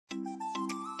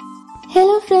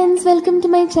Hello friends, welcome to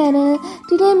my channel.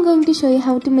 Today I'm going to show you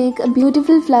how to make a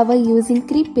beautiful flower using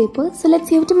crepe paper. So let's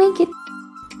see how to make it.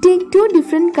 Take two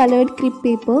different colored crepe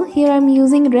paper. Here I'm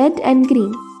using red and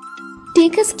green.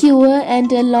 Take a skewer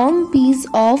and a long piece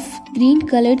of green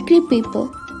colored crepe paper.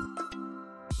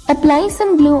 Apply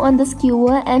some glue on the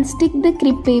skewer and stick the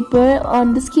crepe paper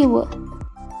on the skewer.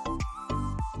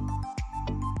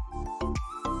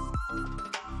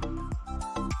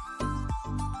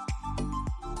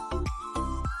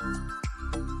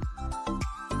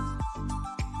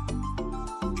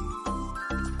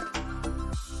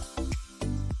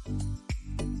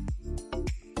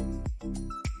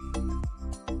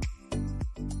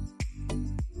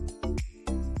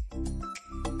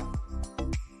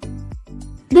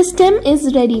 The stem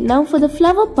is ready. Now for the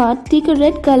flower part, take a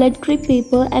red colored crepe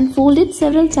paper and fold it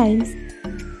several times.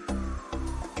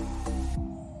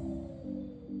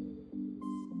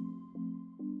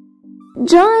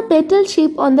 Draw a petal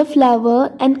shape on the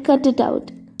flower and cut it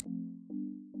out.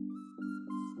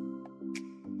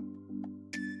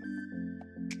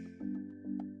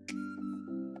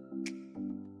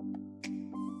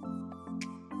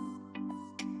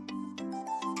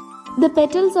 The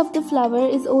petals of the flower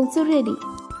is also ready.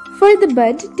 For the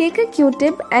bud, take a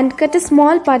Q-tip and cut a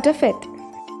small part of it.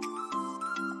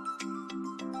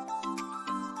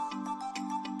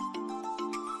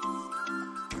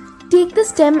 Take the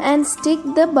stem and stick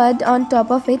the bud on top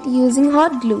of it using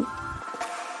hot glue.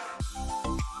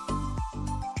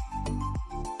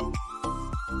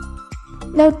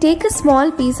 Now take a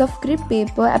small piece of crepe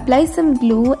paper, apply some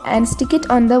glue and stick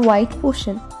it on the white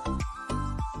portion.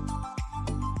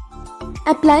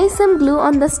 Apply some glue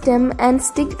on the stem and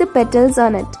stick the petals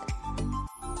on it.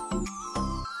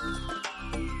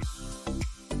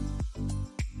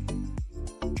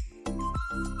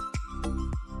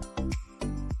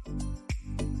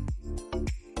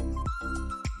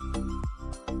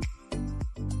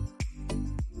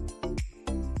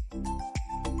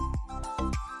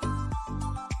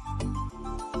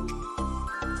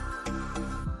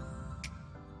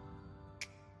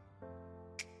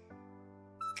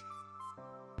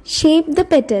 Shape the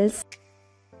petals.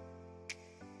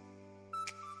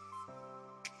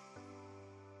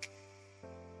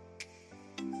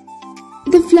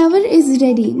 The flower is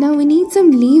ready. Now we need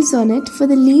some leaves on it. For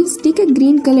the leaves, take a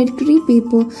green colored crepe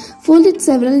paper, fold it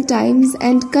several times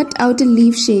and cut out a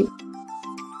leaf shape.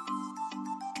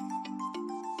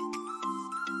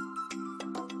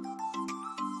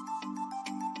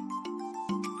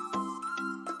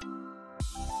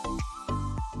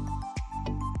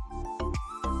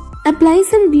 Apply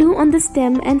some glue on the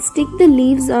stem and stick the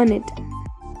leaves on it.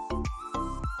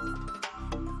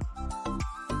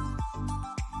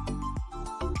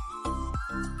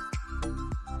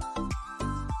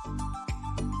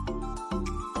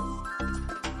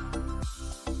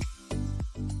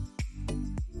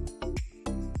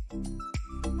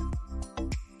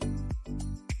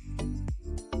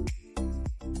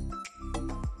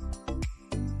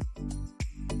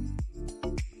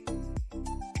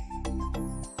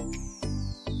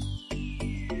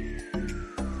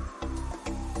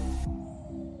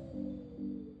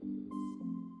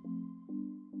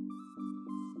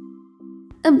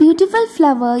 A beautiful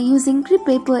flower using crepe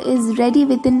paper is ready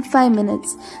within 5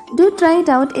 minutes. Do try it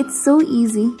out, it's so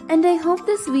easy. And I hope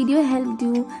this video helped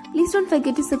you. Please don't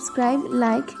forget to subscribe,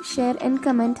 like, share and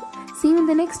comment. See you in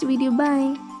the next video.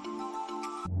 Bye.